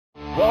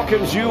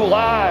welcomes you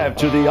live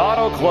to the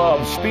Auto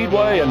Club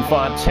Speedway in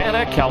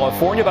Fontana,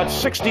 California, about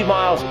 60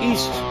 miles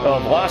east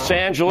of Los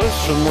Angeles.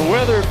 And the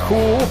weather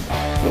cool.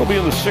 It'll be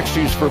in the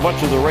 60s for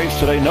much of the race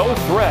today. No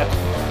threat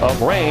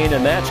of rain,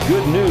 and that's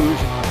good news.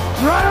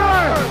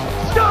 Driver,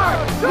 start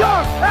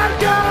your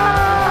engine!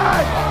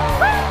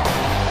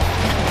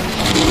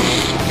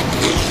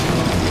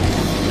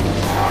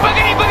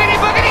 Boogity, boogity,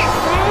 boogity!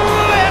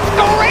 Let's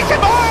go racing,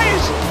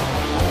 boys!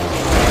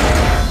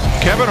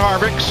 Kevin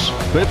Harvick's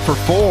bid for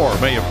 4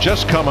 may have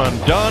just come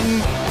undone.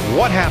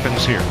 What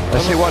happens here?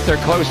 Let's see what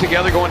they're close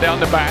together going down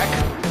the back.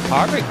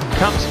 Harvick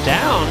comes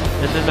down,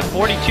 and then the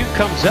 42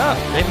 comes up.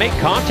 They make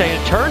contact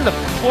and turn the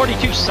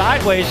 42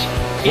 sideways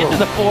into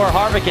the 4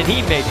 Harvick, and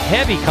he made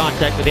heavy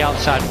contact with the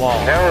outside wall.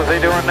 What the hell is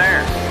he doing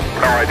there?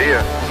 No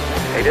idea.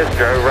 He just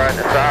drove right in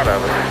the side of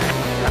us.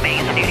 I mean,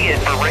 he's an idiot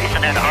for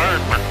racing that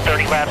hard for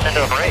 30 laps into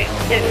a race.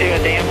 He didn't do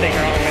a damn thing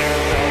wrong there,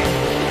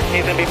 so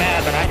he's going to be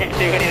mad, but I didn't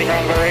do anything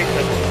wrong by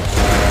racing.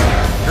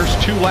 Here's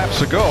 2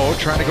 laps ago,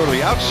 trying to go to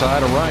the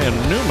outside of Ryan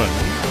Newman.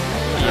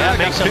 Yeah,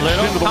 makes a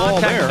little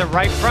contact with the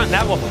right front.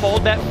 That will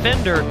fold that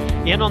fender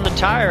in on the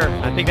tire.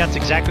 I think that's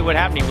exactly what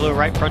happened. He blew a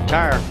right front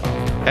tire.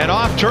 And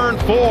off turn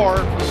 4,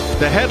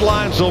 the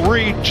headlines will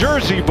read,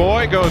 Jersey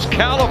boy goes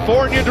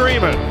California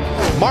dreaming.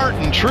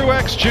 Martin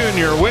Truex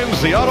Jr.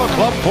 wins the Auto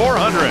Club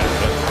 400.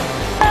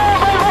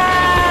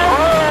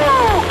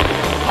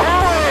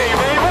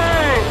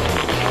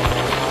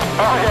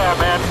 Oh yeah,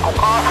 man.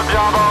 Awesome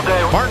job all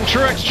day. Martin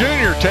Truex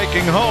Jr.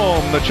 taking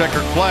home the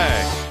checkered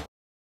flag.